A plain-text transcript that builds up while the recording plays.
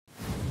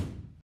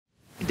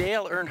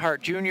Dale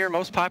Earnhardt Jr.,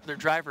 most popular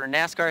driver in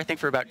NASCAR, I think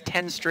for about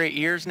 10 straight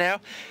years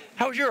now.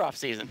 How was your off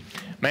season?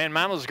 Man,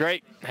 mine was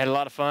great. Had a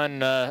lot of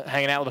fun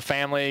hanging out with the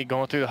family,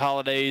 going through the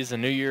holidays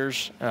and New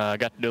Year's. Got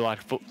to do a lot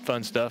of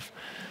fun stuff,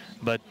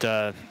 but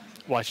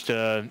watched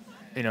a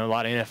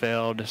lot of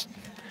NFL. Just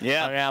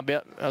yeah,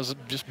 I was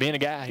just being a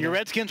guy. Your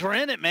Redskins were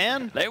in it,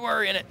 man. They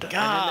were in it, God.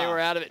 and then they were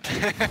out of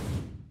it.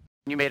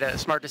 You made a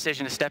smart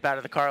decision to step out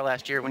of the car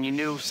last year when you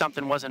knew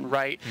something wasn't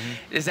right.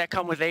 Mm-hmm. Does that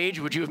come with age?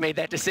 Would you have made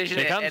that decision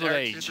it comes at with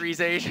age.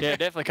 age? Yeah, it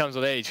definitely comes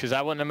with age, because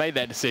I wouldn't have made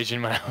that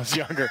decision when I was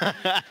younger.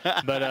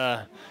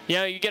 But,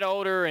 you get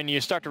older and you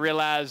start to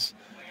realize,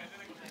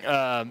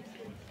 how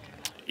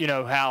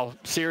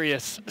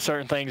serious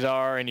certain things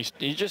are, and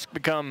you just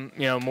become,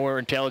 more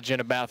intelligent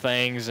about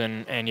things,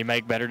 and you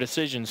make better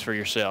decisions for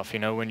yourself.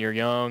 When you're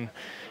young,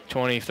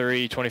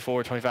 23,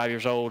 24, 25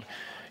 years old,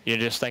 you're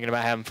just thinking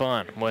about having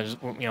fun. What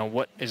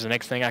is the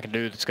next thing I can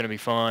do that's going to be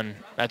fun?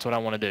 That's what I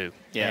want to do.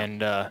 Yeah. And,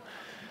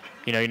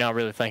 you're not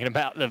really thinking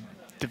about the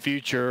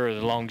future or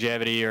the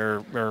longevity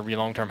or your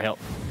long-term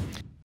health.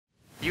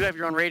 You have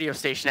your own radio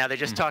station now. They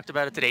just talked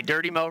about it today,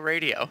 Dirty Mo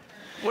Radio.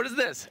 What is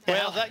this?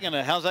 Well,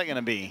 how's that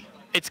gonna be?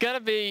 It's going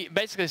to be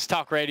basically it's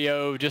talk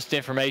radio, just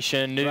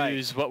information,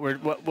 news, right.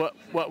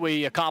 what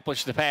we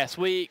accomplished the past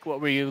week,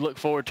 what we look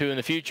forward to in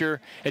the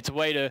future. It's a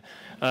way to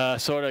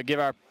sort of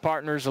give our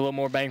partners a little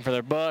more bang for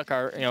their buck. All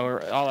our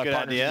Good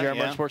partners idea, in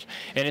JR Motorsports,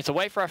 and it's a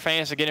way for our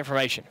fans to get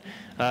information.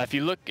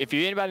 If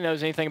anybody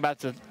knows anything about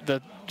the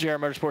JR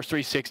Motorsports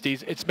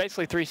 360s, it's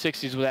basically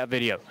 360s without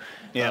video.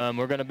 Yeah.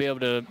 We're going to be able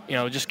to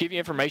just give you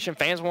information.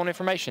 Fans want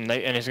information,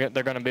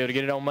 they're going to be able to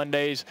get it on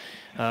Mondays.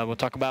 We'll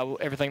talk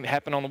about everything that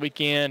happened on the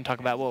weekend,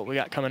 talk about what we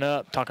got coming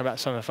up, talk about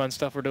some of the fun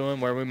stuff we're doing,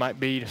 where we might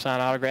be to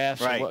sign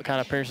autographs, right. what kind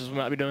of appearances we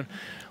might be doing.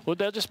 Well,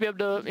 they'll just be able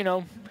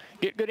to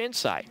get good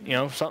insight.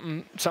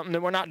 Something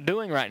that we're not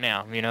doing right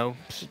now.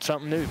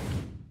 Something new.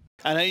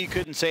 I know you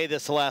couldn't say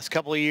this the last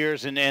couple of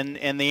years, and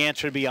the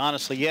answer would be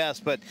honestly yes,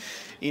 but,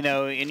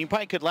 and you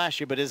probably could last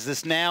year, but is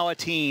this now a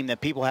team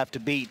that people have to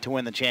beat to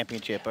win the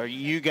championship? Are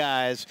you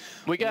guys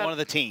one of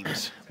the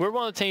teams? We're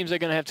one of the teams they're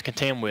going to have to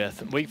contend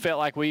with. We felt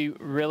like we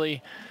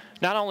really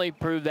not only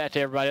proved that to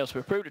everybody else,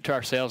 but proved it to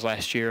ourselves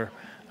last year.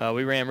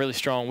 We ran really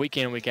strong week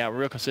in, week out,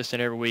 real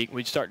consistent every week.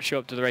 We'd start to show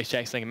up to the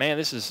racetracks thinking, man,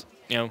 this is,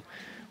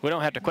 we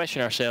don't have to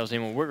question ourselves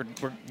anymore.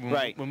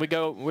 Right. When we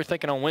go, we're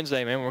thinking on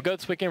Wednesday, man, when we go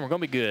this weekend, we're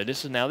going to be good.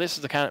 This is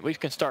the kind of, we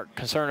can start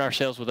concerning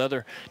ourselves with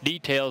other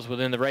details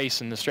within the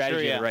race and the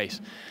strategy of the race.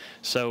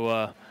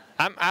 So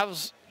I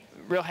was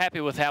real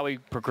happy with how we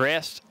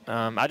progressed.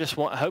 I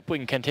hope we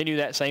can continue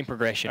that same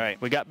progression.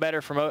 Right. We got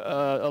better from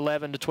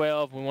 11 to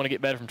 12. We want to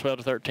get better from 12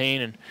 to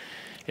 13. And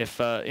if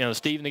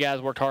Steve and the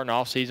guys worked hard in the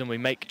off season, we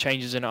make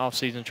changes in the off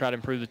season, try to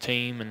improve the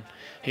team, and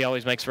he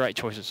always makes the right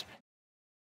choices.